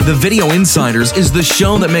The Video Insiders is the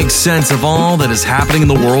show that makes sense of all that is happening in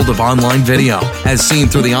the world of online video, as seen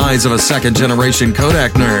through the eyes of a second-generation codec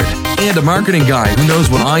nerd and a marketing guy who knows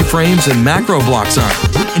what iframes and macro blocks are.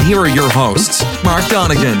 And here are your hosts, Mark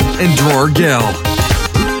Donegan and Dror Gill.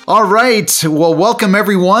 All right. Well, welcome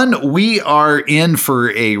everyone. We are in for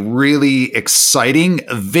a really exciting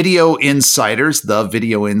Video Insiders, the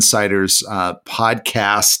Video Insiders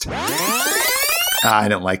podcast. I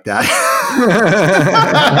don't like that.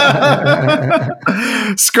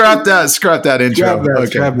 Scrap that intro.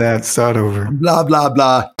 Scrap that. Start over. Blah, blah,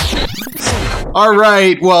 blah. All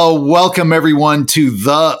right. Well, welcome everyone to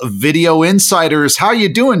the Video Insiders. How you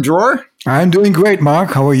doing, Dror? I'm doing great,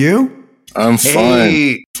 Mark. How are you? I'm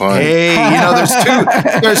fine. Hey, you know,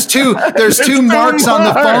 there's two marks on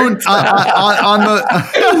the phone on the.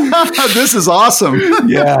 This is awesome.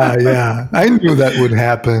 Yeah. I knew that would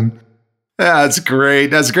happen. That's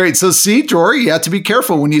great. So see, Dror, you have to be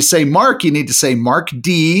careful when you say Mark. You need to say Mark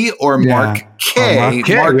D or Mark K. Mark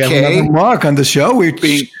K. We have another Mark on the show.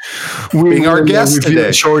 Being our guest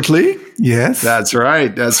today shortly. Yes, that's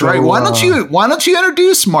right. Right. Why don't you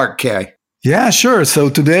introduce Mark K? Yeah, sure. So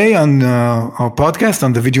today on our podcast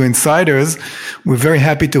on the Video Insiders, we're very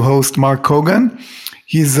happy to host Mark Kogan.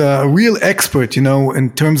 He's a real expert, in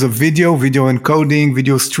terms of video encoding,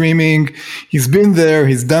 video streaming. He's been there.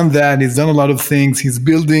 He's done that. He's done a lot of things. He's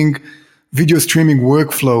building video streaming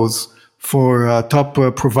workflows for top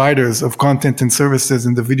providers of content and services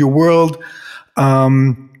in the video world.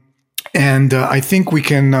 And I think we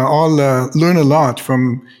can all learn a lot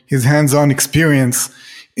from his hands-on experience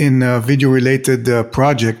in video-related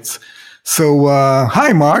projects. So,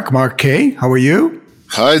 hi, Mark K. How are you?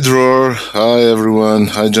 Hi, Dror. Hi, everyone.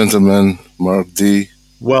 Hi, gentlemen. Mark D.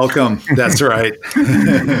 Welcome. That's right.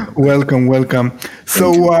 Welcome.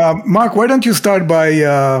 So, Mark, why don't you start by,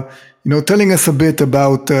 telling us a bit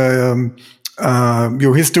about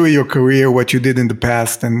your history, your career, what you did in the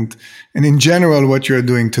past, and in general, what you're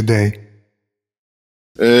doing today.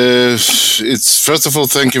 It's first of all,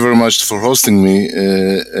 thank you very much for hosting me.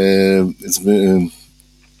 It's been,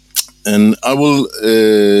 and I will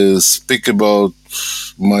speak about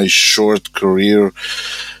my short career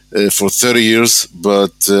for 30 years,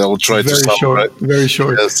 but I will try to summarize. Very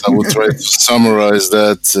short. Yes, I will try to summarize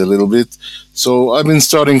that a little bit. So I've been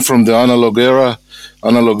starting from the analog era,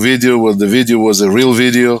 analog video, where the video was a real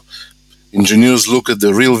video. Engineers look at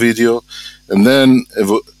the real video, and then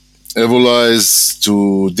evolved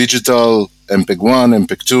to digital, MPEG-1,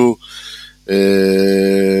 MPEG-2,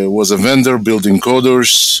 was a vendor building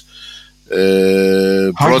encoders.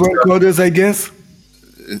 Hardware encoders, I guess?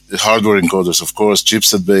 Hardware encoders, of course,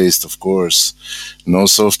 chipset-based, of course. No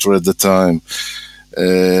software at the time.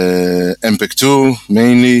 MPEG-2,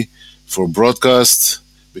 mainly for broadcast,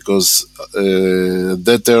 because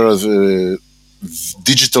that era of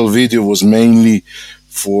digital video was mainly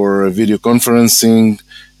for video conferencing,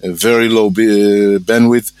 a very low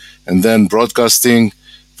bandwidth, and then broadcasting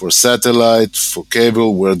for satellite, for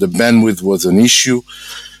cable, where the bandwidth was an issue.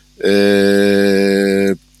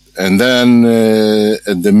 And then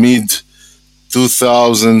at the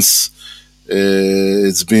mid-2000s,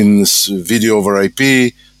 it's been video over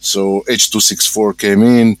IP, so H.264 came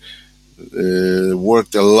in,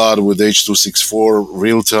 worked a lot with H.264,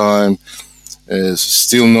 real-time,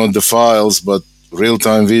 still not the files, but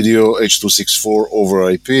real-time video, H.264 over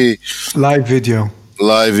IP. Live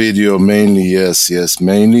video mainly, yes,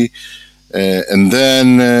 mainly. And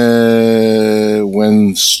then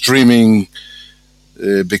when streaming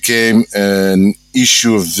became an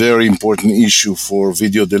issue, a very important issue for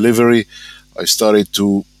video delivery, I started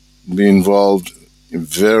to be involved in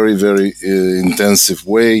very, very intensive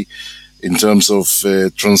way in terms of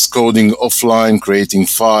transcoding offline, creating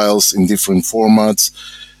files in different formats,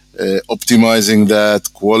 optimizing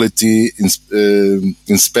that, quality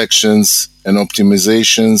inspections and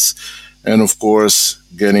optimizations, and of course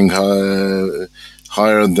getting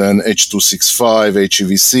higher than H.265,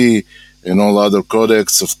 HEVC, and all other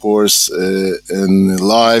codecs, of course, and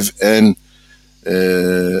live and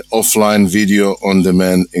offline video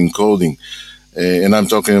on-demand encoding. And I'm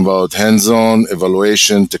talking about hands-on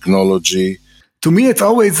evaluation technology. To me, it's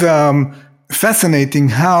always fascinating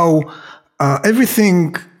how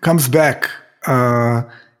everything comes back.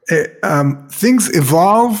 Things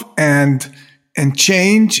evolve and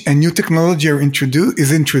change, and new technology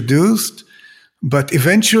is introduced, but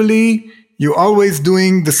eventually you're always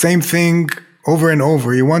doing the same thing over and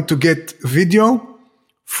over. You want to get video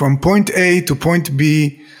from point A to point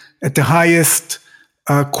B at the highest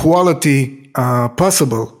quality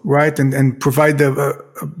possible, right? And provide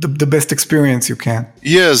the best experience you can.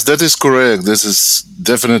 Yes, that is correct. This is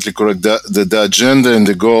definitely correct. The agenda and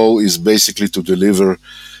the goal is basically to deliver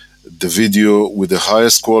the video with the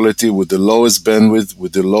highest quality, with the lowest bandwidth,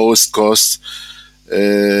 with the lowest cost,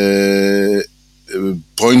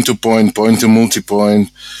 point to point, point to multi-point,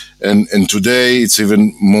 and today it's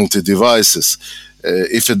even multi-devices.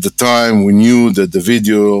 If at the time we knew that the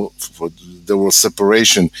video, there was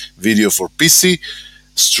separation video for PC,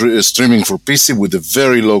 streaming for PC with a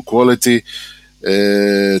very low quality,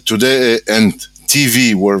 today, and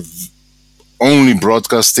TV were only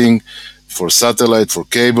broadcasting for satellite, for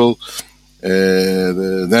cable,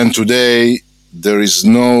 then today there is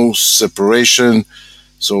no separation.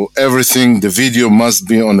 So everything, the video must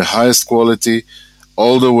be on the highest quality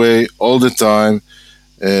all the way, all the time.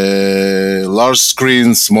 Large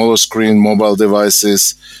screen, smaller screen, mobile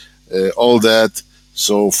devices, all that.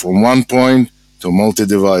 So from one point to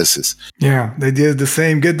multi-devices. Yeah, the idea is the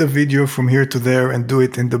same. Get the video from here to there and do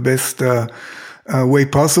it in the best way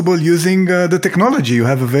possible using the technology you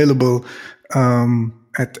have available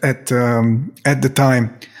at the time.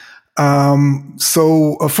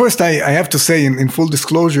 So first, I have to say in full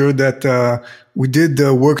disclosure that we did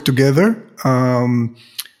work together,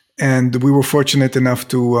 and we were fortunate enough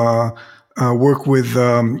to work with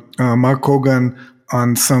Mark Hogan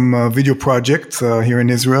on some video projects here in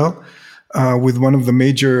Israel with one of the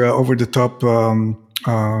major over-the-top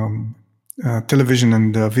television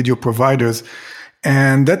and video providers.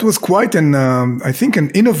 And that was quite I think, an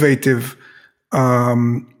innovative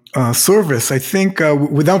service. I think,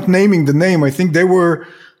 without naming the name, I think they were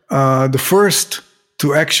the first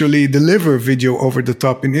to actually deliver video over the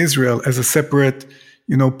top in Israel as a separate,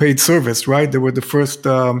 paid service, right? They were the first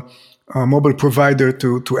mobile provider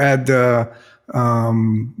to add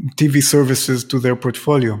TV services to their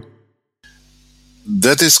portfolio.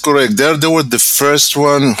 That is correct. They were the first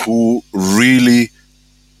one who really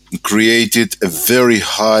created a very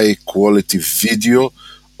high quality video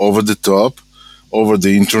over the top, over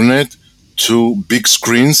the internet, to big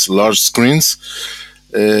screens, large screens,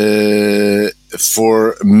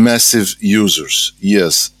 for massive users.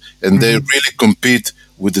 Yes. And they really compete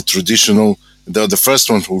with the traditional. They're the first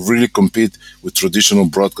ones who really compete with traditional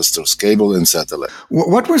broadcasters, cable and satellite.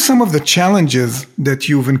 What were some of the challenges that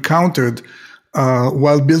you've encountered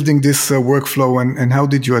while building this workflow, and how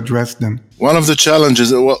did you address them? One of the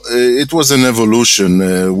challenges, it was an evolution.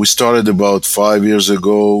 We started about 5 years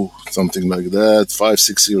ago, something like that,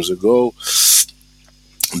 5-6 years ago.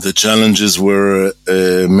 The challenges were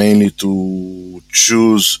mainly to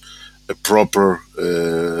choose a proper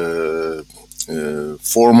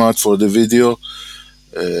format for the video,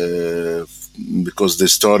 because they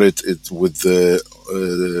started it with the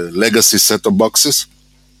legacy set-top boxes,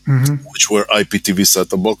 which were IPTV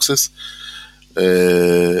set-top boxes,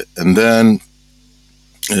 and then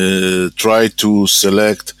try to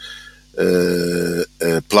select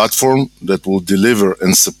a platform that will deliver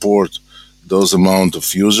and support those amount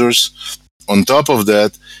of users. On top of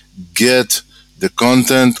that, get the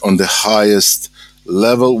content on the highest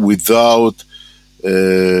level without,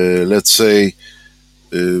 let's say,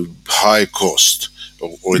 high cost,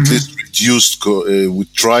 or at least reduced. We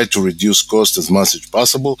try to reduce cost as much as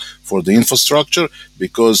possible for the infrastructure,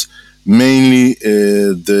 because mainly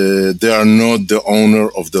they are not the owner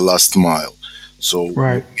of the last mile. So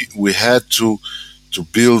we had to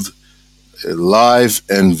build live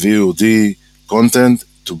and VOD content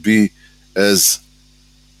to be as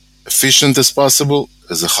efficient as possible,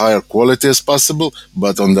 as a higher quality as possible,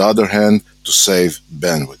 but on the other hand, to save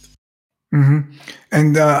bandwidth.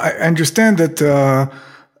 And I understand that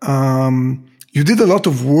you did a lot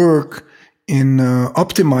of work in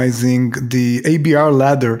optimizing the ABR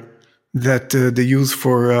ladder that they use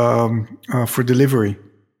for delivery.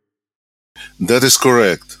 That is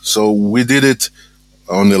correct. So we did it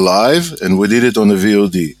on the live and we did it on the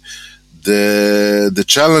VOD. The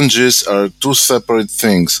challenges are two separate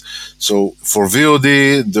things. So for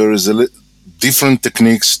VOD, there is different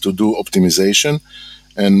techniques to do optimization,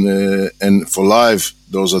 and for live,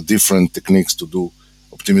 those are different techniques to do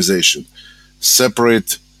optimization.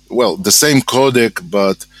 Separate, the same codec,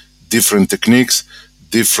 but different techniques,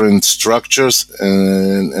 different structures,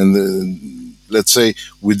 and let's say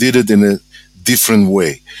we did it in a different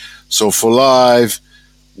way. So for live,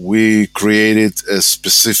 we created a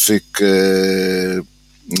specific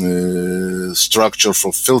structure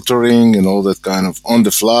for filtering and all that kind of on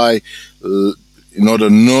the fly, in order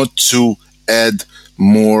not to add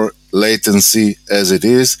more latency as it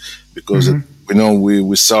is, because we know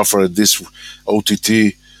we suffer this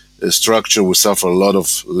OTT structure will suffer a lot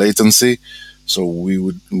of latency. So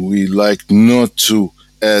we like not to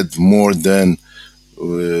add more than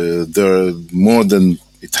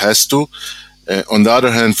it has to. On the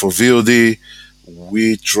other hand, for VOD,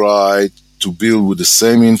 we try to build with the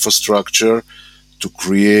same infrastructure to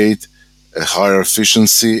create a higher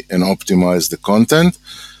efficiency and optimize the content,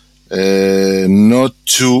 not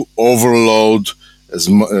to overload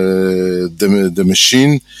the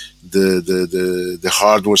machine, the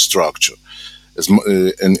hardware structure,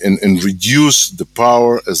 and reduce the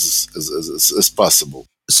power as possible.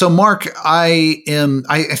 So, Mark, I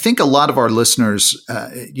think a lot of our listeners,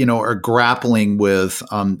 are grappling with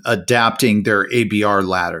adapting their ABR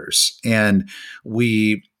ladders, and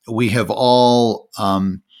we have all,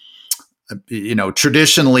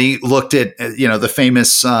 traditionally looked at, the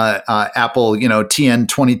famous Apple,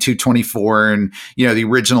 TN2224 and, the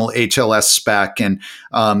original HLS spec. And,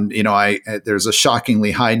 there's a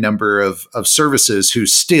shockingly high number of services who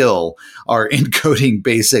still are encoding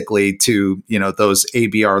basically to, those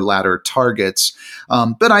ABR ladder targets.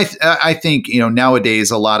 But I think, nowadays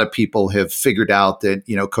a lot of people have figured out that,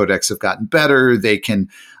 codecs have gotten better. They can,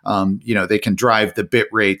 they can drive the bit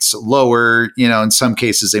rates lower. In some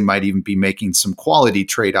cases, they might even be making some quality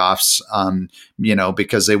trade-offs,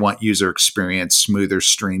 because they want user experience, smoother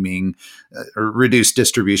streaming, or reduced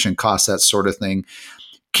distribution costs, that sort of thing.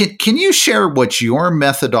 Can you share what your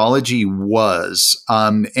methodology was?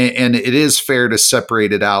 And it is fair to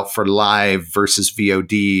separate it out for live versus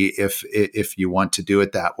VOD if you want to do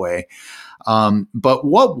it that way. But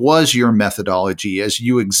what was your methodology as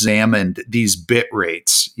you examined these bit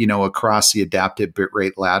rates, across the adaptive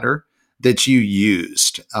bitrate ladder that you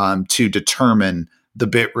used to determine the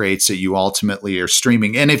bit rates that you ultimately are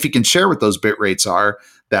streaming? And if you can share what those bit rates are,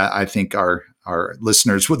 that I think our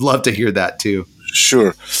listeners would love to hear that too.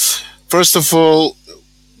 Sure. First of all,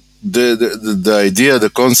 the idea, the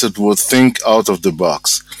concept was think out of the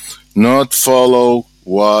box, not follow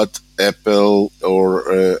what Apple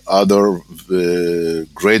or other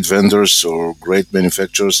great vendors or great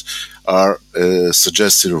manufacturers are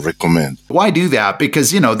suggested or recommend. Why do that?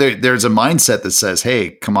 Because, there's a mindset that says, hey,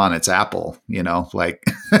 come on, it's Apple, like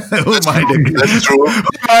who am I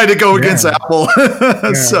to go against Apple?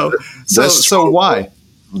 So why?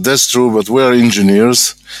 That's true, but we're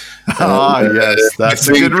engineers. Yes, that's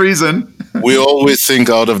a good reason. We always think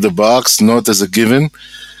out of the box, not as a given.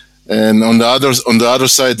 And on the other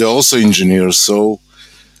side, they're also engineers, so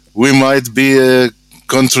we might be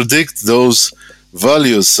contradict those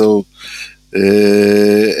values. So,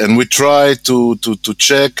 and we try to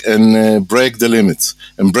check and break the limits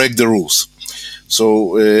and break the rules.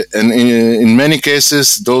 So, and in many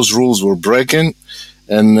cases, those rules were breaking,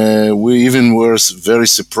 and we even were very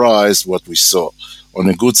surprised what we saw on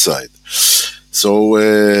a good side. So,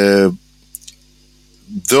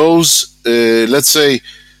 those, let's say.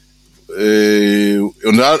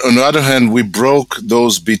 On the other hand, we broke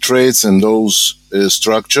those bit rates and those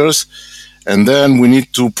structures, and then we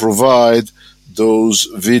need to provide those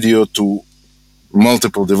video to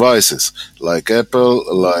multiple devices like Apple,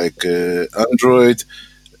 like Android,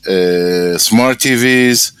 smart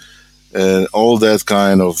TVs, all that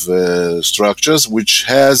kind of structures, which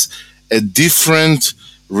has a different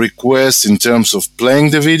request in terms of playing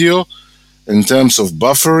the video, in terms of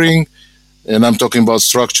buffering. And I'm talking about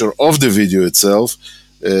structure of the video itself,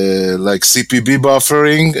 like CPB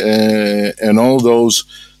buffering and all those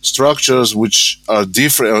structures which are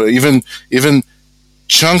different, or even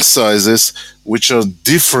chunk sizes which are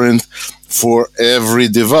different for every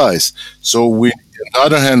device. So on the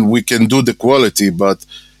other hand, we can do the quality, but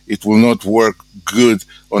it will not work good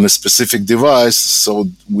on a specific device, so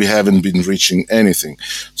we haven't been reaching anything.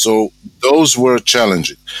 So those were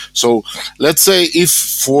challenging. So let's say if,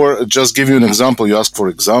 for just give you an example, you ask for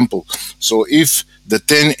example. So if the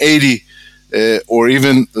 1080 or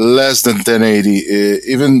even less than 1080,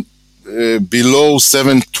 even below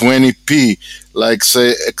 720p, like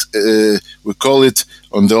say we call it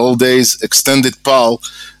on the old days extended PAL,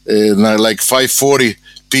 like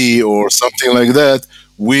 540p or something like that,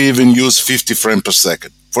 we even use 50 frames per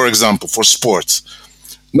second, for example, for sports.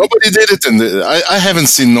 Nobody did it, and I haven't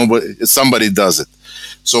seen somebody does it.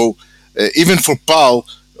 So even for PAL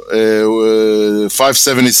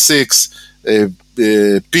 576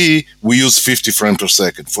 p, we use 50 frames per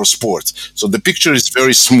second for sports. So the picture is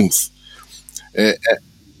very smooth,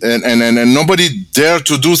 and nobody dare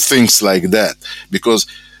to do things like that because.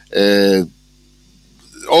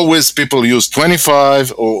 Always people use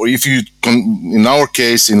 25, or if you, in our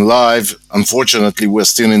case, in live, unfortunately, we're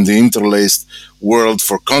still in the interlaced world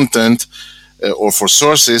for content. or for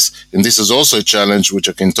sources, and this is also a challenge which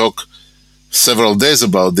I can talk several days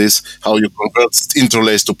about this, how you convert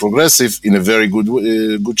interlace to progressive in a very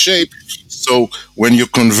good shape. So when you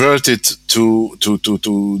convert it to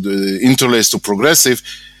the interlace to progressive,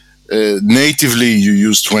 natively you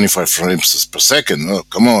use 25 frames per second. Oh,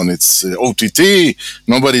 come on, it's OTT.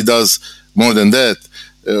 Nobody does more than that.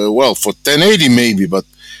 Well, for 1080 maybe, but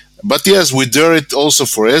yes, we do it also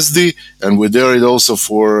for SD, and we do it also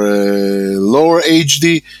for lower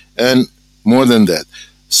HD, and more than that.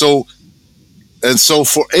 So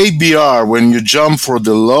for ABR, when you jump for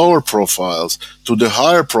the lower profiles to the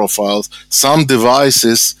higher profiles, some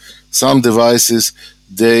devices,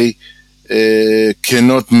 they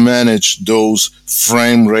cannot manage those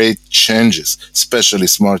frame rate changes, especially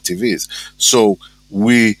smart TVs. So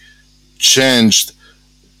we changed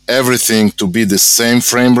everything to be the same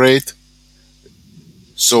frame rate.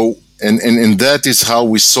 So, and that is how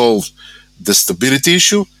we solve the stability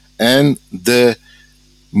issue and the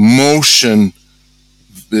motion,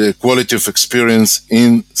 the quality of experience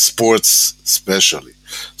in sports especially.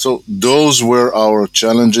 So those were our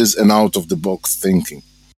challenges and out of the box thinking.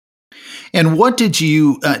 And what did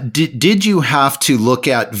you did you have to look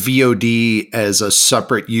at VOD as a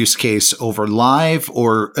separate use case over live,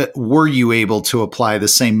 or were you able to apply the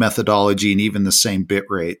same methodology and even the same bit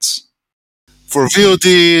rates? For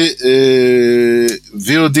VOD,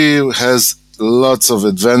 VOD has lots of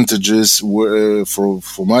advantages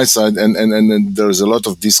for my side, and there's a lot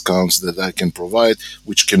of discounts that I can provide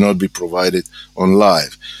which cannot be provided on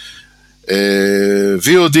live.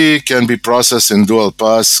 VOD can be processed in dual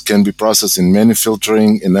pass, can be processed in many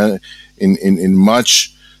filtering in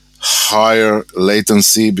much higher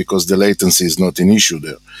latency, because the latency is not an issue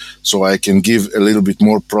there. So I can give a little bit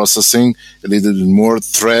more processing, a little bit more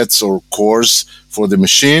threads or cores for the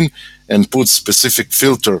machine, and put specific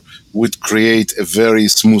filter would create a very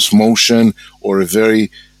smooth motion or a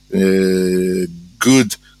very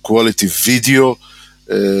good quality video.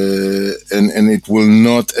 And it will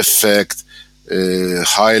not affect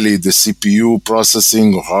highly the CPU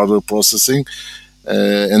processing or hardware processing.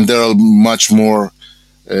 And there are much more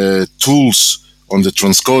tools on the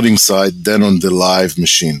transcoding side than on the live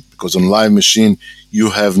machine, because on live machine you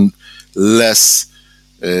have less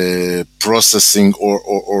processing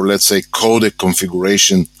or let's say codec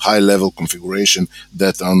configuration, high level configuration,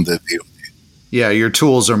 that on the VOD. Yeah, your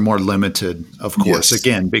tools are more limited, of course, Yes.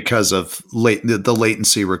 again, because of the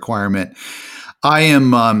latency requirement. I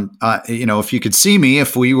am, if you could see me,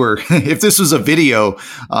 if this was a video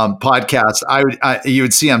podcast, you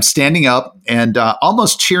would see I'm standing up and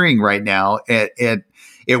almost cheering right now at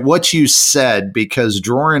what you said, because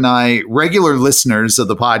Dror and I, regular listeners of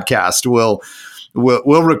the podcast, will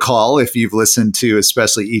recall, if you've listened to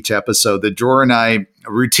especially each episode, that Dror and I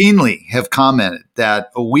routinely have commented that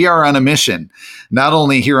we are on a mission, not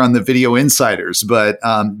only here on the Video Insiders, but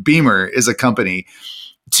Beamer is a company,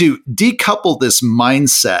 to decouple this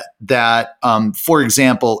mindset that, for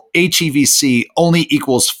example, HEVC only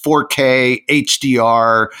equals 4K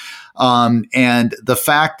HDR, and the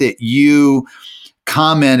fact that you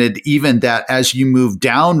commented even that as you move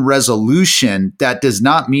down resolution, that does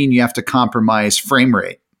not mean you have to compromise frame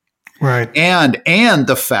rate. Right. And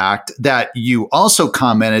the fact that you also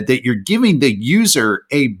commented that you're giving the user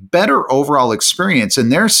a better overall experience.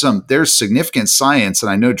 And there's significant science. And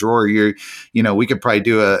I know, Dror, we could probably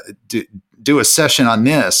do a session on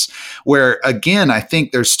this, where again, I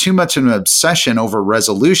think there's too much of an obsession over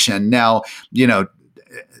resolution. Now,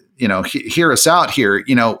 hear us out here.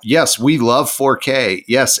 Yes, we love 4K.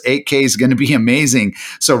 Yes, 8K is going to be amazing.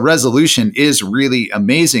 So resolution is really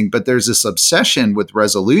amazing, but there's this obsession with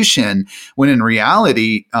resolution when in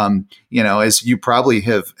reality, as you probably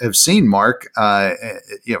have seen, Mark,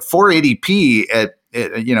 480p at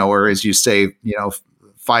or as you say,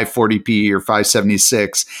 540p or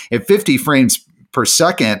 576 at 50 frames per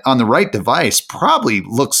second on the right device probably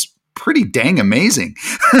looks pretty dang amazing,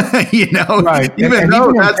 Right. even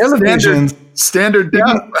though that's standard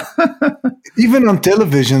depth. Even on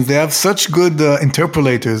televisions, they have such good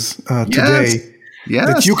interpolators today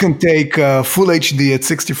that you can take full HD at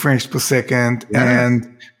 60 frames per second and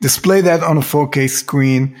display that on a 4K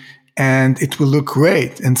screen, and it will look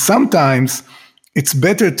great. And sometimes it's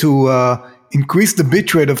better to increase the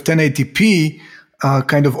bitrate of 1080p,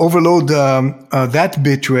 kind of overload that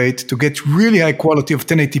bitrate to get really high quality of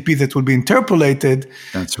 1080p that will be interpolated,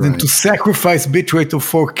 than to sacrifice bitrate of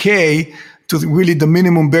 4K to really the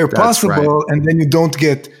minimum bare possible, and then you don't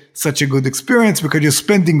get such a good experience because you're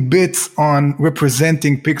spending bits on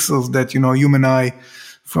representing pixels that human eye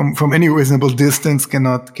from any reasonable distance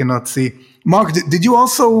cannot see. Mark, did you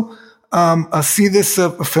also see this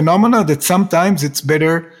phenomena that sometimes it's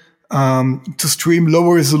better to stream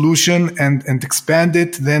lower resolution and expand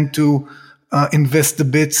it than to invest the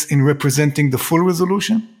bits in representing the full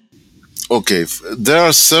resolution? Okay, there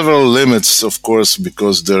are several limits, of course,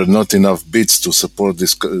 because there are not enough bits to support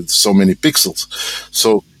this so many pixels.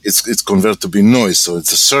 So it's converted to be noise. So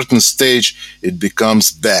it's a certain stage it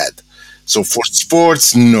becomes bad. So for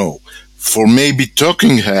sports, no. For maybe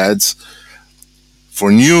talking heads,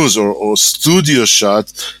 for news or studio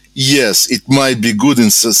shot, yes, it might be good in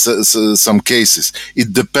some cases.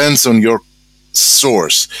 It depends on your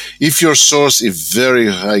source. If your source is very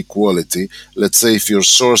high quality, let's say if your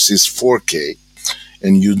source is 4K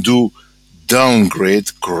and you do downgrade,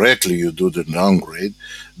 correctly you do the downgrade,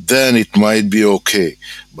 then it might be okay.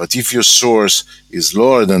 But if your source is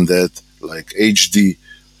lower than that, like HD,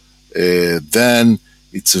 then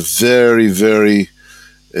it's a very, very,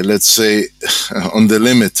 let's say, on the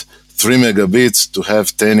limit, 3 megabits to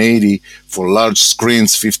have 1080 for large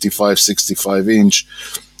screens, 55, 65 inch.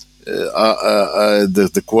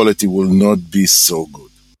 The quality will not be so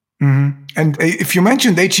good. Mm-hmm. And if you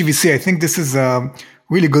mentioned HEVC, I think this is a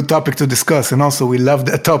really good topic to discuss. And also, we love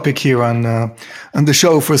that topic here on the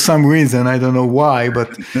show for some reason. I don't know why,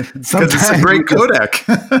 but because it's a great codec.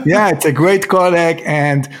 Yeah, it's a great codec,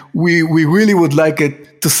 and we really would like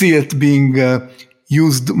it to see it being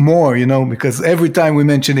used more, because every time we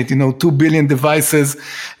mention it, 2 billion devices,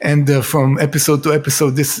 and from episode to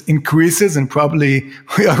episode, this increases, and probably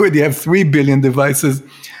we already have 3 billion devices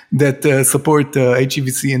that support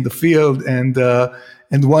HEVC in the field, and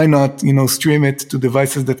why not, stream it to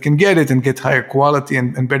devices that can get it and get higher quality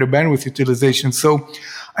and better bandwidth utilization. So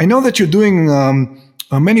I know that you're doing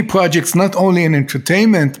many projects, not only in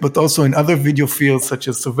entertainment, but also in other video fields such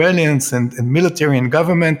as surveillance and military and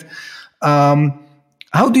government.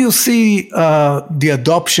 How do you see the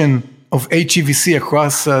adoption of HEVC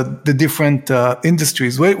across the different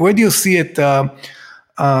industries? Where do you see it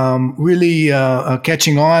really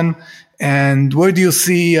catching on? And where do you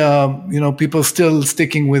see people still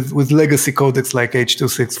sticking with legacy codecs like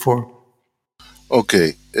H.264?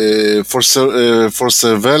 Okay, for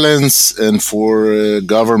surveillance and for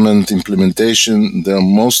government implementation,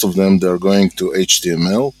 most of them they're going to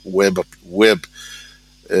HTML web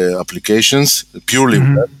applications, purely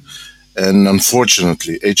web, and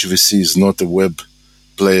unfortunately, HEVC is not a web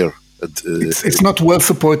player. It's not well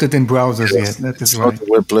supported in browsers yet. That is right. It's not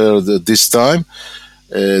a web player at this time.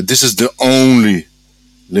 This is the only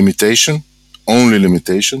limitation,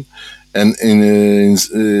 and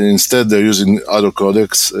instead they're using other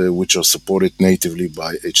codecs which are supported natively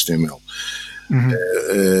by HTML.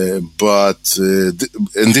 And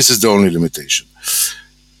this is the only limitation.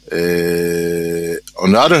 On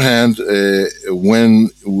the other hand, when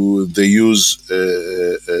they use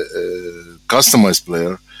a customized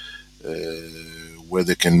player where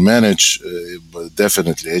they can manage, but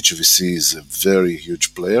definitely HEVC is a very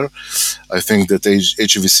huge player. I think that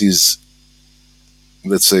HEVC is,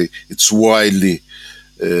 let's say, it's widely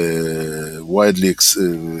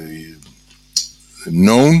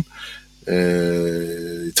known.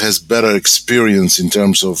 It has better experience in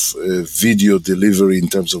terms of video delivery, in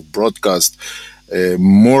terms of broadcast.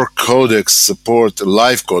 More codecs support,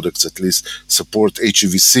 live codecs at least, support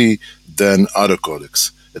HEVC than other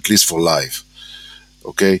codecs, at least for live.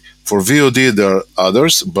 Okay, for VOD there are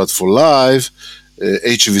others, but for live,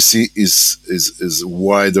 HEVC is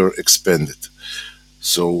wider expanded.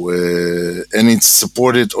 So, and it's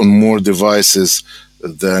supported on more devices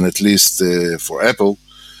than at least for Apple.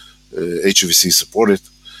 HEVC supported.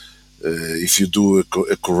 If you do a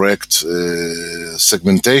correct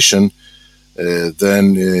segmentation,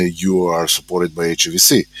 then you are supported by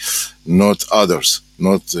HEVC, not others,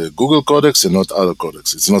 not Google codecs and not other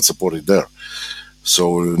codecs. It's not supported there.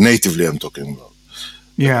 So natively, I'm talking about.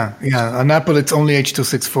 Yeah. On Apple, it's only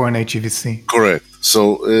H.264 and HEVC. Correct.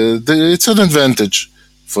 So it's an advantage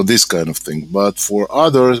for this kind of thing. But for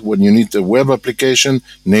others, when you need a web application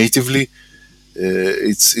natively,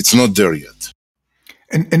 it's not there yet.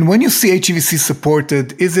 And when you see HEVC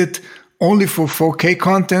supported, is it only for 4K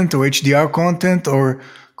content or HDR content, or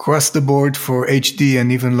across the board for HD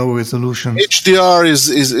and even lower resolution? HDR is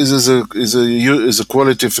a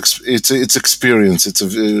quality of it's experience. It's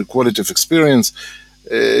a quality of experience.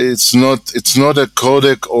 It's not a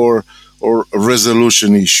codec or a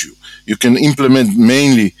resolution issue. You can implement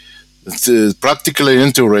mainly. Practically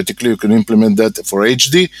and theoretically, you can implement that for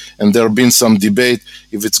HD, and there have been some debate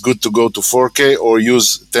if it's good to go to 4K or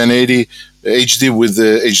use 1080 HD with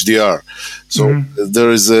the HDR. So there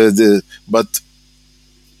is but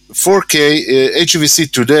 4K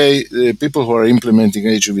HEVC today, people who are implementing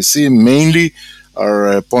HEVC mainly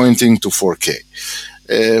are pointing to 4K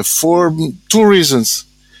for two reasons.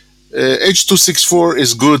 H.264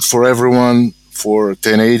 is good for everyone for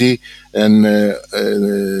 1080, and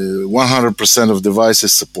 100% of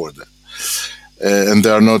devices support that. And they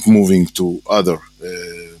are not moving to other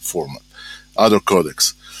format, other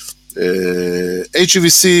codecs.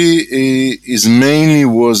 HEVC is mainly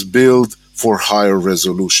was built for higher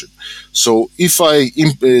resolution. So if I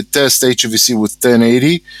test HEVC with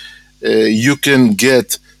 1080, you can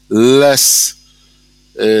get less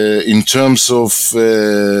in terms of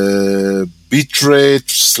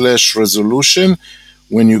bitrate / resolution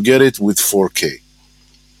when you get it with 4K.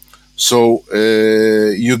 So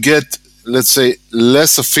you get, let's say,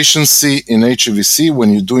 less efficiency in HEVC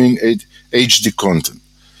when you're doing HD content.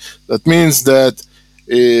 That means that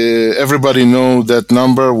everybody know that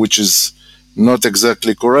number, which is not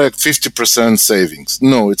exactly correct, 50% savings.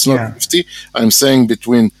 No, it's not 50. I'm saying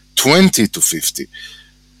between 20 to 50.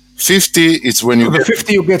 50 is when you get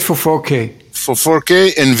 50 you get for 4K. For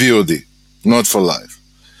 4K and VOD, not for live.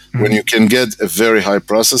 Mm-hmm. When you can get a very high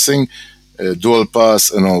processing, dual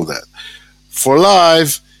pass and all that. For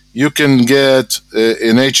live, you can get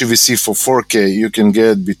in HEVC for 4K, you can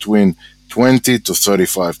get between 20 to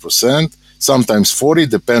 35%, sometimes 40,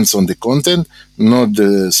 depends on the content, not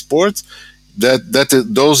the sport.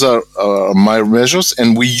 Those are my measures,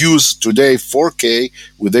 and we use today 4K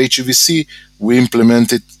with HEVC. We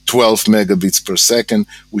implemented 12 megabits per second,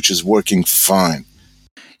 which is working fine.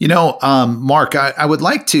 You know, Mark, I would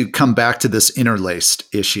like to come back to this interlaced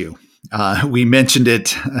issue. We mentioned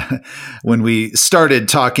it when we started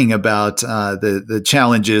talking about the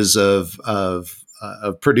challenges of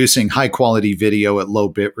producing high quality video at low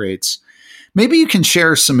bit rates. Maybe you can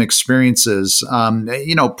share some experiences.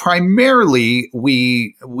 You know, primarily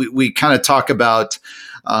we kind of talk about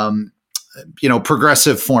you know,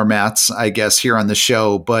 progressive formats, I guess, here on the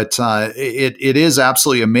show, but it is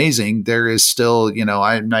absolutely amazing. There is still, you know,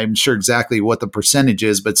 I'm not sure exactly what the percentage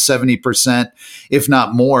is, but 70%, if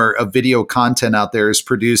not more, of video content out there is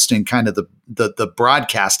produced in kind of the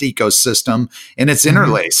broadcast ecosystem, and it's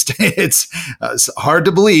interlaced. It's hard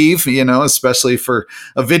to believe, you know, especially for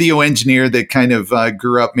a video engineer that kind of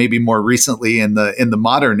grew up maybe more recently in the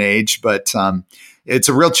modern age, but it's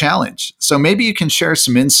a real challenge. So maybe you can share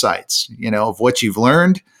some insights, you know, of what you've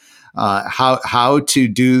learned, how to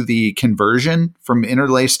do the conversion from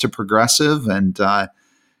interlaced to progressive. And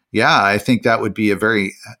yeah, I think that would be a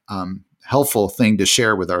very helpful thing to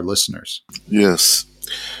share with our listeners. Yes.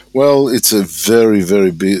 Well, it's a very,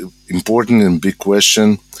 very big, important and big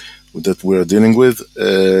question that we're dealing with.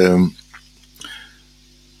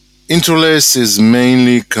 Interlace is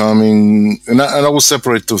mainly coming, and I will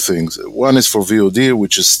separate two things. One is for VOD,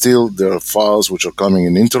 which is still, there are files which are coming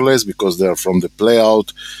in interlace because they are from the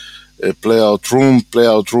playout room.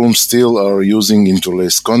 Playout room still are using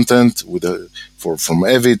interlace content with from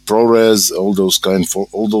Avid, ProRes, all those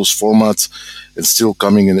formats, and still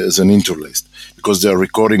coming in as an interlaced because they are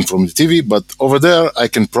recording from the TV. But over there, I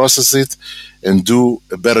can process it and do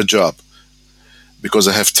a better job because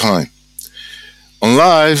I have time. On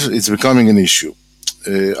live, it's becoming an issue.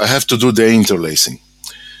 I have to do the interlacing.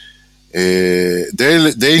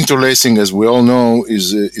 The interlacing, as we all know,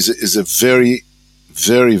 is a very,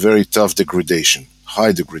 very, very tough degradation,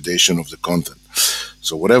 high degradation of the content.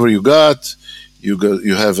 So whatever you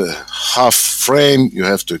have a half frame. You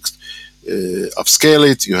have to upscale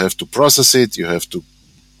it. You have to process it. You have to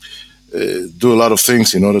do a lot of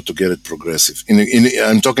things in order to get it progressive.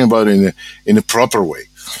 I'm talking about in a proper way.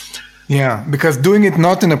 Yeah, because doing it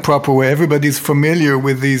not in a proper way, everybody's familiar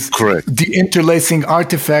with these de-interlacing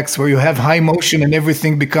artifacts where you have high motion and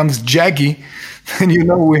everything becomes jaggy. And you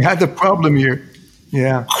know, we had a problem here.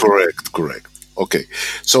 Yeah. Correct. Okay.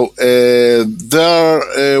 So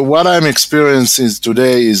what I'm experiencing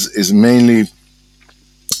today is mainly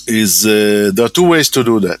there are two ways to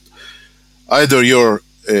do that. Either your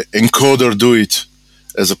encoder do it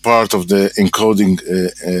as a part of the encoding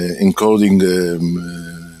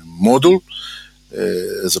module,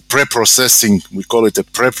 as a pre-processing, we call it a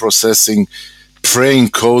pre-processing,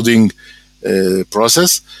 pre-encoding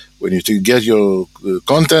process. When you get your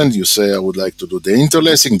content, you say, I would like to do the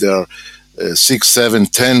interlacing. There are 6, 7,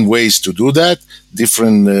 10 ways to do that,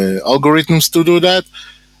 different algorithms to do that.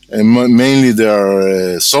 And mainly there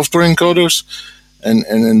are software encoders,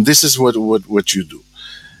 and this is what you do.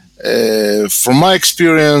 From my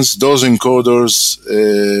experience, those encoders,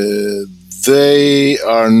 they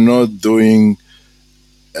are not doing,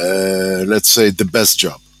 let's say, the best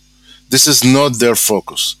job. This is not their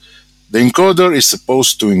focus. The encoder is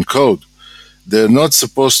supposed to encode. They're not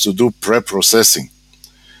supposed to do pre-processing.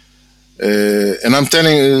 And I'm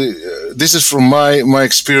telling you, this is from my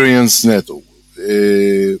experience, Neto.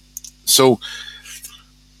 So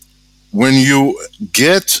when you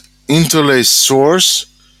get interlace source,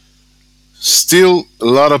 still a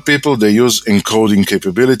lot of people, they use encoding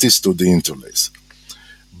capabilities to the interlace.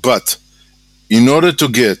 But in order to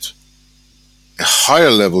get a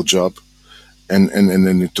higher level job and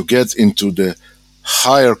to get into the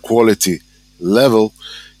higher quality level,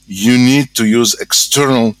 you need to use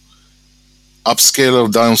external upscaler,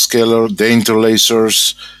 downscaler, the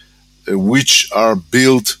interlacers, which are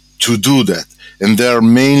built to do that. And they are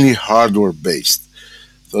mainly hardware based.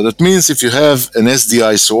 So that means if you have an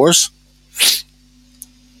SDI source,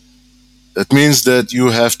 that means that you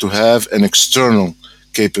have to have an external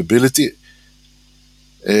capability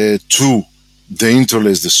to the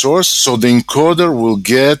interlace the source, so the encoder will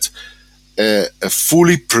get a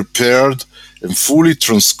fully prepared and fully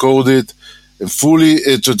transcoded and fully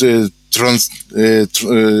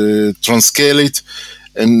transcale it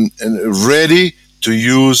and ready to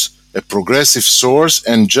use a progressive source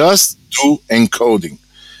and just do encoding.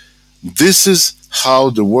 This is how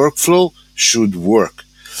the workflow should work.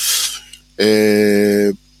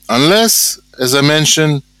 Unless, as I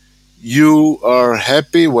mentioned, you are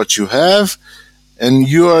happy what you have and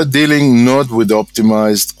you are dealing not with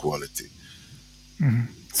optimized quality. Mm-hmm.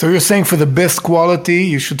 So you're saying for the best quality,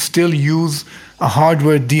 you should still use a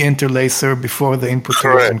hardware de-interlacer before the input to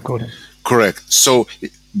your encoding. Correct. So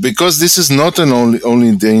because this is not only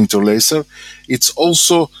the interlacer, it's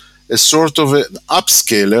also a sort of an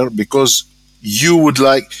upscaler, because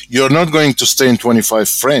you're not going to stay in 25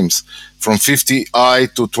 frames from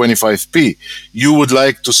 50i to 25p. You would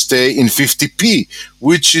like to stay in 50p,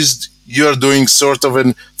 which is you're doing sort of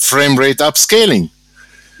a frame rate upscaling.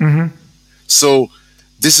 Mm-hmm. So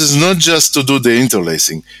this is not just to do the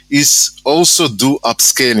interlacing, it's also do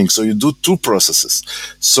upscaling. So you do two processes.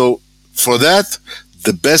 So for that,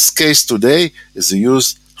 the best case today is to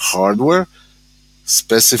use hardware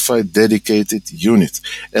specified dedicated units.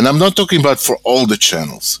 And I'm not talking about for all the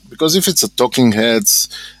channels, because if it's a talking heads,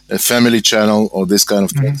 a family channel, or this kind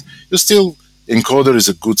of things, you still, encoder is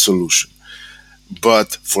a good solution.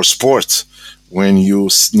 But for sports, when you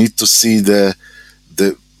need to see the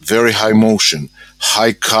very high motion,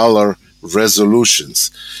 high color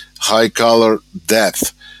resolutions, high color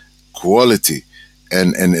depth, quality,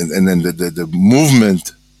 and then the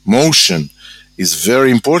movement, motion is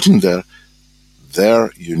very important there.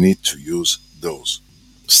 There you need to use those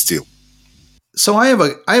still. So I have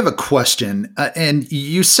a question, and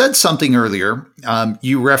you said something earlier.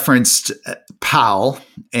 You referenced PAL,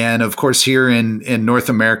 and of course here in North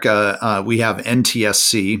America we have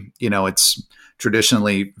NTSC. You know, it's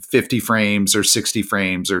traditionally 50 frames or 60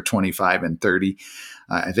 frames or 25 and 30.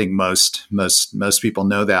 I think most people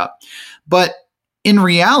know that, but in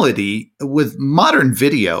reality, with modern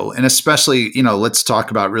video, and especially, you know, let's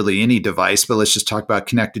talk about really any device, but let's just talk about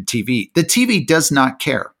connected TV. The TV does not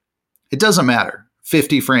care. It doesn't matter.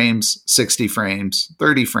 50 frames, 60 frames,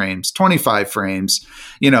 30 frames, 25 frames.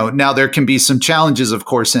 You know, now there can be some challenges, of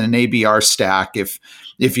course, in an ABR stack if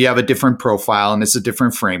you have a different profile and it's a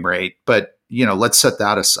different frame rate. But, you know, let's set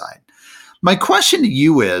that aside. My question to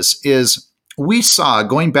you is we saw,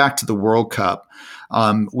 going back to the World Cup,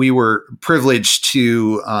 we were privileged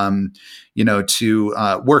to,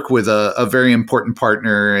 work with a very important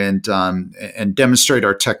partner and demonstrate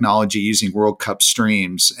our technology using World Cup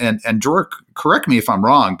streams. And Dror, correct me if I'm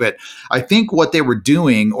wrong, but I think what they were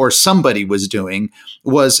doing, or somebody was doing,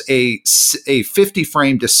 was a 50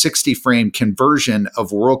 frame to 60 frame conversion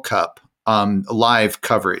of World Cup live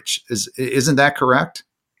coverage. Isn't that correct?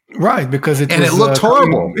 Right, because it looked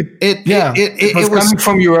horrible. It was coming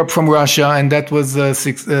from Europe, from Russia, and that was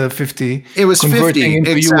 50. It was converting 50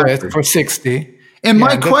 into exactly. US for 60. And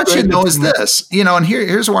my question though is this, you know, and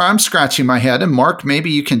here's where I'm scratching my head. And Mark,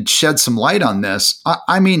 maybe you can shed some light on this.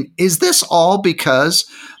 I mean, is this all because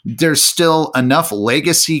there's still enough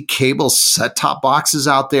legacy cable set-top boxes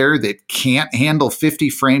out there that can't handle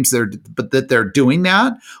 50 frames but that they're doing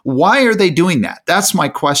that? Why are they doing that? That's my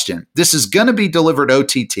question. This is going to be delivered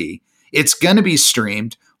OTT. It's going to be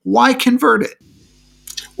streamed. Why convert it?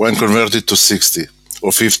 When converted to 60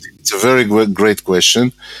 or 50? It's a very great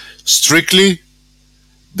question. Strictly,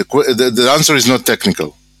 the answer is not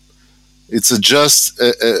technical. It's just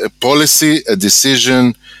a policy, a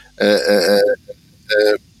decision,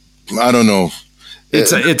 I don't know.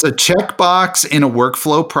 It's a checkbox in a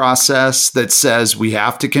workflow process that says we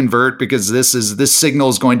have to convert because this signal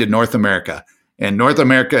is going to North America, and North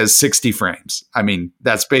America is 60 frames. I mean,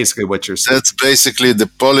 that's basically what you're saying. That's basically the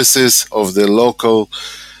policies of the local,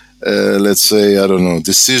 let's say, I don't know,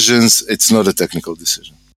 decisions. It's not a technical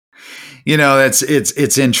decision. You know, it's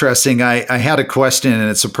interesting. I had a question,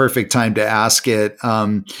 and it's a perfect time to ask it.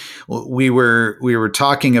 We were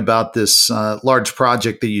talking about this large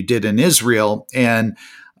project that you did in Israel, and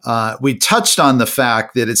we touched on the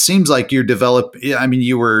fact that it seems like you're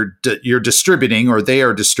distributing, or they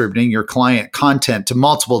are distributing your client content to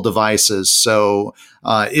multiple devices. So,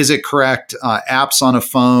 is it correct? Apps on a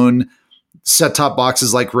phone, set-top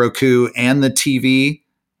boxes like Roku, and the TV.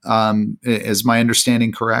 Is my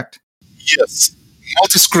understanding correct? Yes.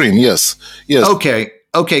 Multi-screen, yes.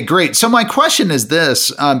 Okay, great. So my question is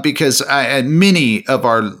this, because many of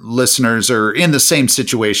our listeners are in the same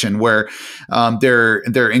situation where they're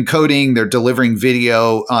encoding, they're delivering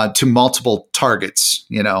video to multiple targets,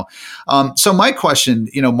 So my question,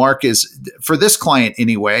 Mark, is for this client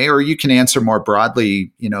anyway, or you can answer more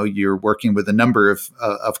broadly, you're working with a number of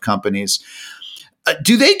companies.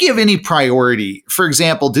 Do they give any priority? For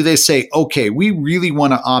example, do they say, okay, we really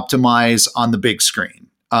want to optimize on the big screen?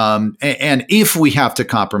 And if we have to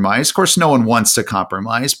compromise, of course, no one wants to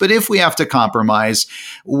compromise, but if we have to compromise,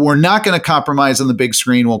 we're not going to compromise on the big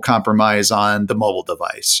screen. We'll compromise on the mobile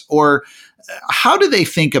device. Or how do they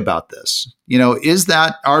think about this?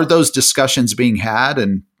 Are those discussions being had,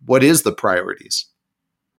 and what is the priorities?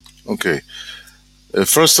 Okay.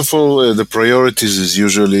 First of all, the priorities is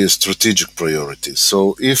usually a strategic priority.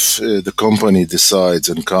 So if the company decides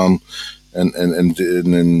and come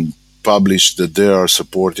and publish that they are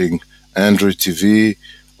supporting Android TV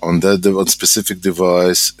on that specific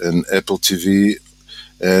device, and Apple TV,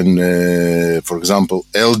 and for example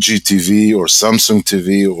LG TV or Samsung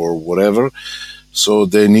TV or whatever, so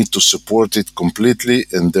they need to support it completely,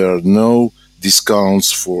 and there are no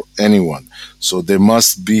discounts for anyone. So they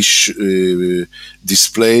must be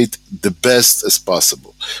displayed the best as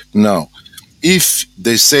possible. Now, if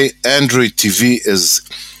they say Android TV is,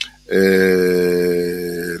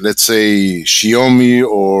 let's say, Xiaomi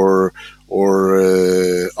or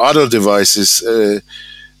other devices,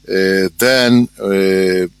 then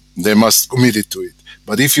they must commit it to it.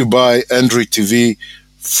 But if you buy Android TV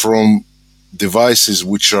from devices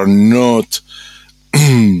which are not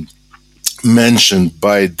mentioned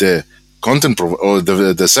by the content or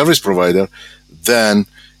the service provider, then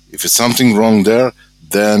if it's something wrong there,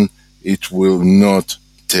 then it will not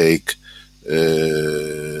take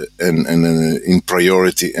in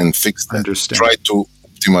priority and fix that. Understand. Try to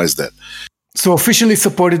optimize that. So officially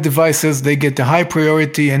supported devices, they get the high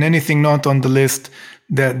priority, and anything not on the list,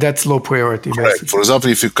 that's low priority. Correct. Basically. For example,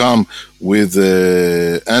 if you come with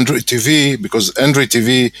Android TV, because Android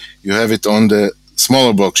TV, you have it on the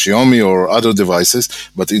smaller box, Xiaomi or other devices,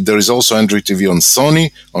 but there is also Android TV on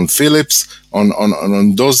Sony, on Philips, on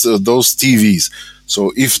those TVs.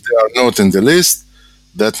 So if they are not in the list,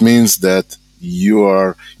 that means that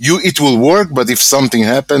it will work, but if something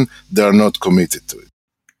happened, they are not committed to it.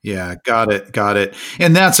 Yeah, got it.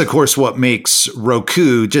 And that's, of course, what makes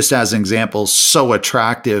Roku, just as an example, so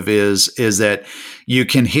attractive is that you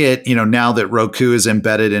can hit, now that Roku is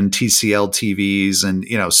embedded in TCL TVs and,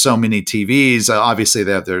 so many TVs, obviously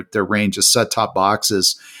they have their range of set-top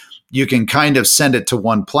boxes. You can kind of send it to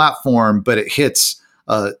one platform, but it hits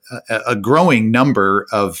a growing number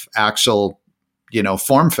of actual,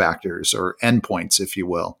 form factors or endpoints, if you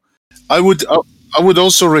will. I would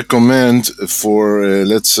also recommend for,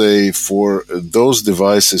 let's say, for those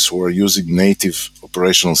devices who are using native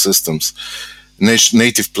operational systems,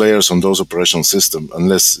 native players on those operational systems,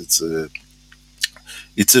 unless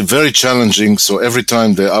it's a very challenging. So every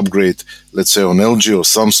time they upgrade, let's say on LG or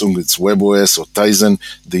Samsung, it's WebOS or Tizen,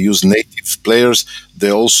 they use native players.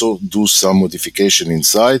 They also do some modification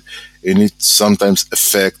inside, and it sometimes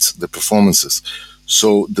affects the performances.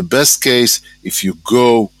 So the best case, if you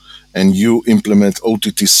go and you implement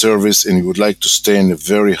OTT service and you would like to stay in a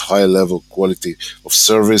very high level quality of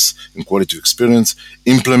service and quality of experience,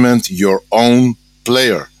 implement your own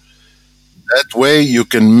player. That way you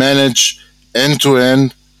can manage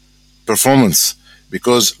end-to-end performance,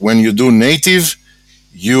 because when you do native,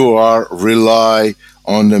 you rely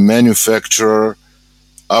on the manufacturer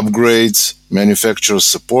upgrades, manufacturer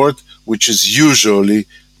support, which is usually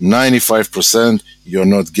 95% you're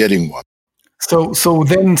not getting one. So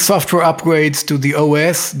then software upgrades to the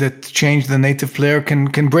OS that change the native player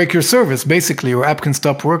can break your service. Basically, your app can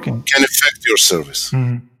stop working. Can affect your service.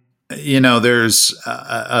 Mm-hmm. There's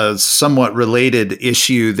a somewhat related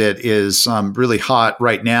issue that is really hot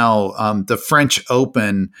right now. The French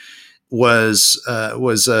Open was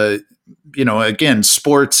again,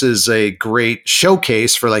 sports is a great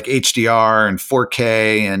showcase for like HDR and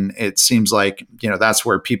 4K. And it seems like, that's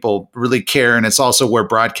where people really care. And it's also where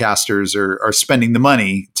broadcasters are spending the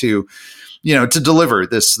money to deliver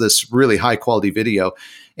this really high quality video.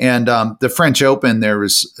 And the French Open, there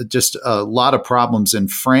was just a lot of problems in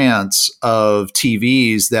France of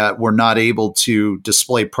TVs that were not able to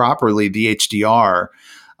display properly the HDR.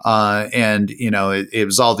 It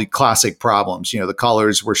was all the classic problems. The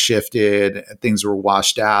colors were shifted, things were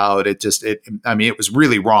washed out. It was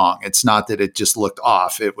really wrong. It's not that it just looked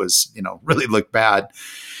off. It was, really looked bad.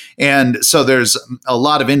 And so there's a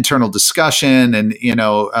lot of internal discussion and,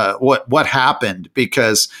 what happened,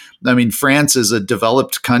 because France is a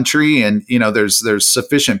developed country and, there's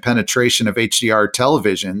sufficient penetration of HDR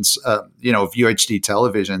televisions, UHD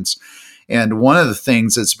televisions. And one of the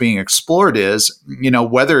things that's being explored is,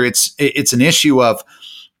 whether it's an issue of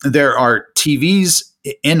there are TVs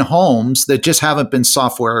in homes that just haven't been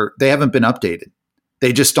updated.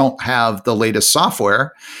 They just don't have the latest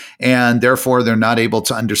software, and therefore they're not able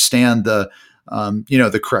to understand the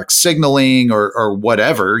correct signaling or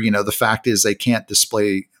whatever. The fact is they can't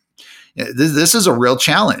display. This is a real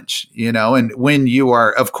challenge, and when you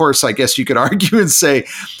are, of course, I guess you could argue and say,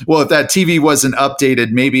 well, if that TV wasn't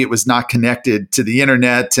updated, maybe it was not connected to the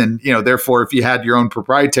internet. And, therefore, if you had your own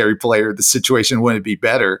proprietary player, the situation wouldn't be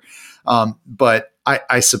better. But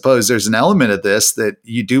I suppose there's an element of this that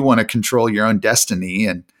you do want to control your own destiny,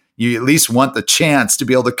 and you at least want the chance to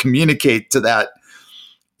be able to communicate to that,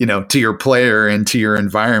 to your player and to your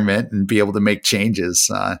environment and be able to make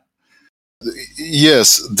changes.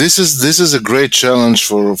 Yes, this is a great challenge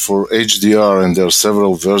for HDR, and there are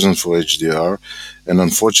several versions for HDR, and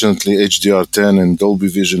unfortunately HDR10 and Dolby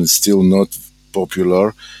Vision is still not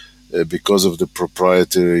popular because of the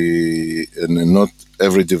proprietary, and not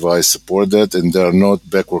every device support that, and they are not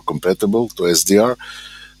backward compatible to SDR.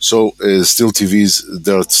 So there are still TVs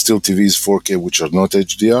 4K which are not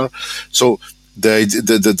HDR. So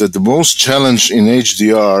the most challenge in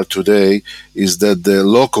HDR today is that the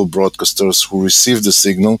local broadcasters who receive the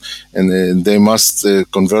signal and they must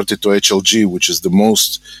convert it to HLG, which is the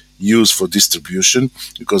most used for distribution,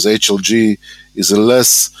 because HLG is a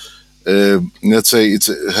less, let's say, it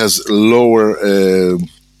has lower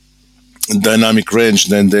dynamic range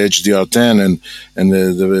than the HDR10 and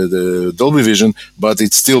the Dolby Vision, but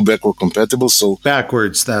it's still backward compatible. So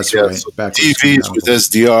backwards, that's right. So backwards TVs with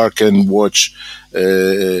SDR can watch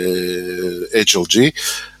HLG.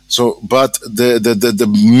 So, but the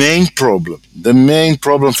main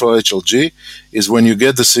problem for HLG is when you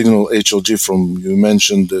get the signal HLG from, you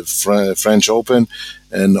mentioned the French Open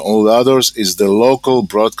and all the others, is the local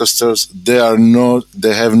broadcasters.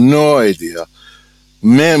 They have no idea,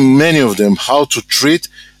 many of them, how to treat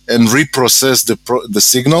and reprocess the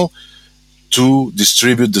signal to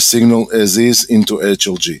distribute the signal as is into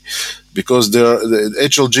HLG, because the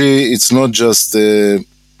HLG, it's not just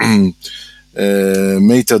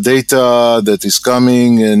metadata that is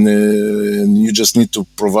coming and you just need to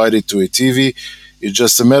provide it to a TV. It's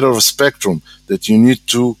just a matter of spectrum that you need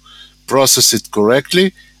to process it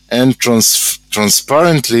correctly and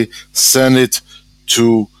transparently send it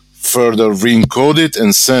to further re-encode it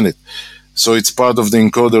and send it. So it's part of the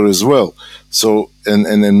encoder as well. So, and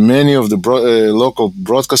then many of the local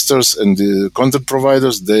broadcasters and the content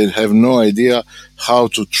providers, they have no idea how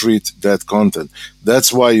to treat that content.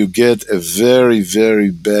 That's why you get a very, very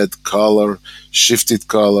bad color, shifted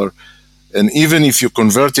color. And even if you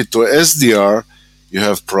convert it to SDR, you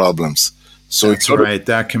have problems. So that's right,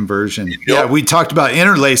 that conversion. Yeah, we talked about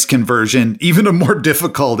interlace conversion. Even a more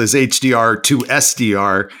difficult is HDR to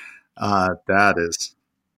SDR. That is.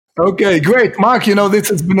 Okay, great. Mark, this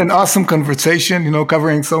has been an awesome conversation,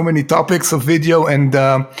 covering so many topics of video. And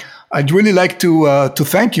I'd really like to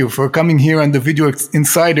thank you for coming here on the Video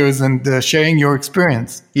Insiders and sharing your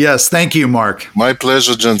experience. Yes, thank you, Mark. My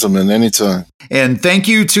pleasure, gentlemen, anytime. And thank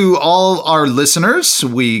you to all our listeners.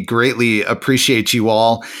 We greatly appreciate you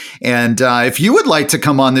all. And if you would like to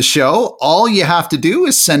come on the show, all you have to do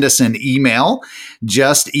is send us an email.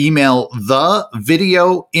 Just email the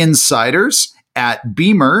Video Insiders at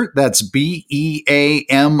Beamer, that's BEAMR.com.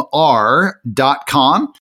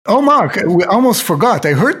 Oh, Mark, we almost forgot.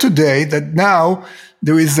 I heard today that now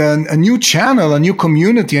there is a new channel, a new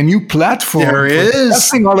community, a new platform. There is.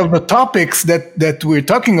 Discussing all of the topics that we're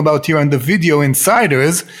talking about here on the Video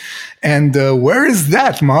Insiders. And where is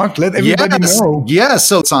that, Mark? Let everybody know. Yes,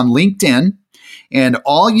 so it's on LinkedIn. And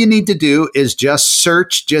all you need to do is just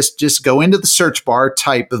search, just go into the search bar,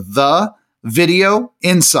 type the Video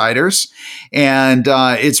Insiders, and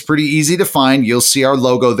it's pretty easy to find. You'll see our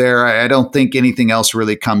logo there. I don't think anything else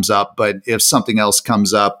really comes up, but if something else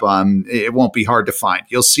comes up, it won't be hard to find.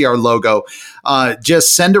 You'll see our logo.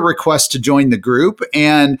 Just send a request to join the group,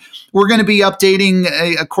 and we're going to be updating,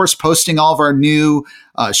 of course, posting all of our new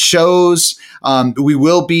shows. We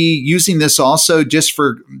will be using this also just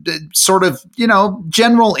for sort of,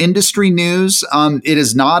 general industry news. It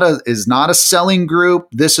is not a selling group.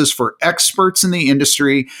 This is for experts in the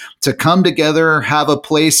industry to come together, have a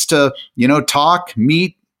place to, talk,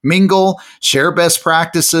 meet, mingle, share best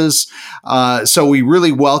practices. So we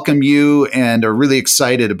really welcome you and are really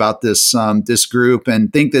excited about this group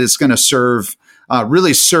and think that it's going to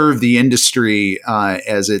really serve the industry,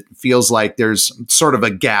 as it feels like there's sort of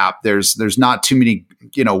a gap. There's not too many,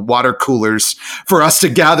 water coolers for us to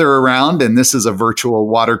gather around, and this is a virtual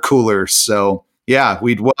water cooler. So yeah,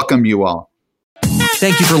 we'd welcome you all.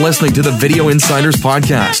 Thank you for listening to the Video Insiders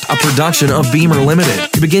Podcast, a production of Beamer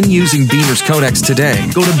Limited. To begin using Beamer's codecs today,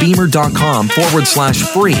 go to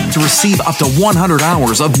beamer.com/free to receive up to 100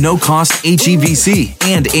 hours of no-cost HEVC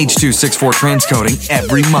and H.264 transcoding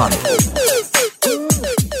every month.